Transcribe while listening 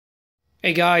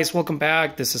Hey guys, welcome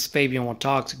back. This is Fabian with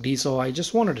Toxic Diesel. I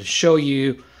just wanted to show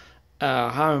you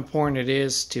how important it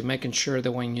is to making sure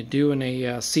that when you're doing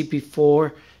a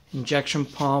CP4 injection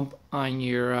pump on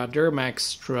your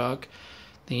Duramax truck,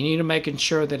 that you need to making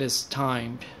sure that it's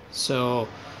timed. So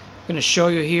I'm going to show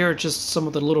you here just some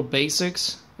of the little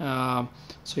basics so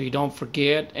you don't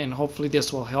forget, and hopefully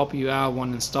this will help you out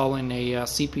when installing a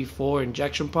CP4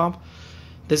 injection pump.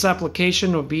 This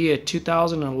application will be a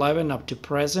 2011 up to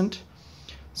present.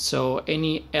 So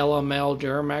any LML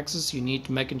Duramaxes, you need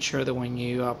to making sure that when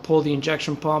you pull the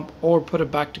injection pump or put it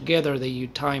back together that you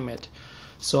time it.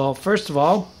 So first of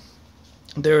all,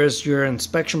 there is your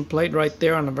inspection plate right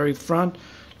there on the very front.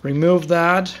 Remove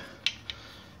that,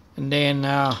 and then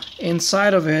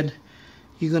inside of it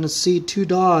you're gonna see two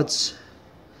dots.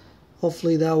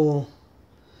 Hopefully that will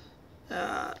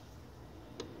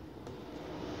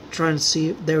trying to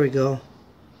see, there we go.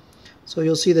 So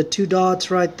you'll see the two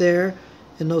dots right there.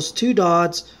 And those two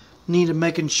dots need to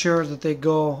making sure that they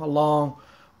go along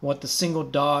with the single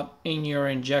dot in your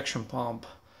injection pump.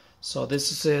 So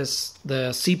this is the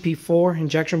CP4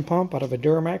 injection pump out of a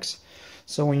Duramax.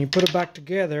 So when you put it back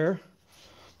together,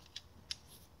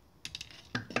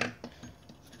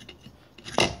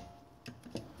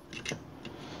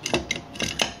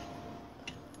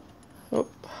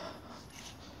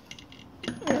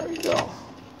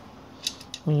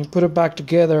 when you put it back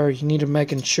together, you need to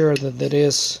making sure that that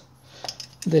is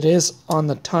on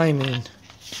the timing.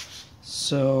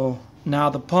 So now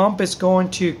the pump is going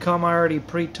to come already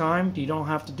pre-timed. You don't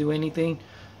have to do anything.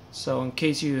 So in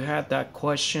case you had that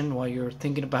question while you're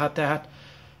thinking about that,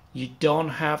 you don't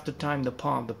have to time the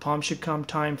pump. The pump should come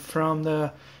timed from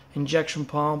the injection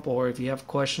pump, or if you have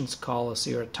questions, call us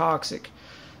here at Toxic.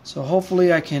 So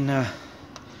hopefully I can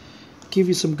give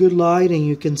you some good light and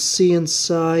you can see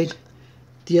inside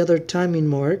the other timing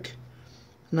mark.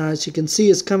 Now as you can see,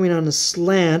 it's coming on a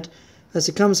slant. As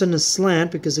it comes in a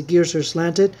slant, because the gears are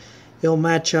slanted, it'll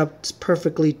match up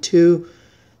perfectly to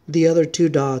the other two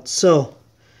dots. So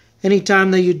anytime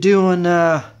that you're doing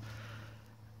a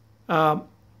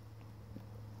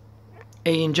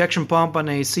injection pump on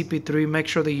a CP3, make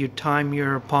sure that you time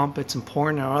your pump. It's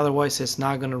important, or otherwise it's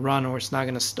not going to run or it's not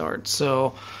going to start.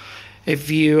 So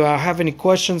if you have any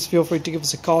questions, feel free to give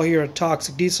us a call here at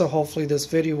Toxic Diesel. Hopefully this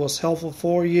video was helpful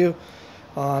for you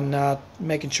on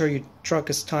making sure your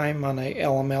truck is timed on a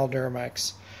LML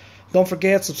Duramax. Don't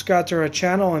forget, subscribe to our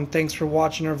channel, and thanks for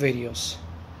watching our videos.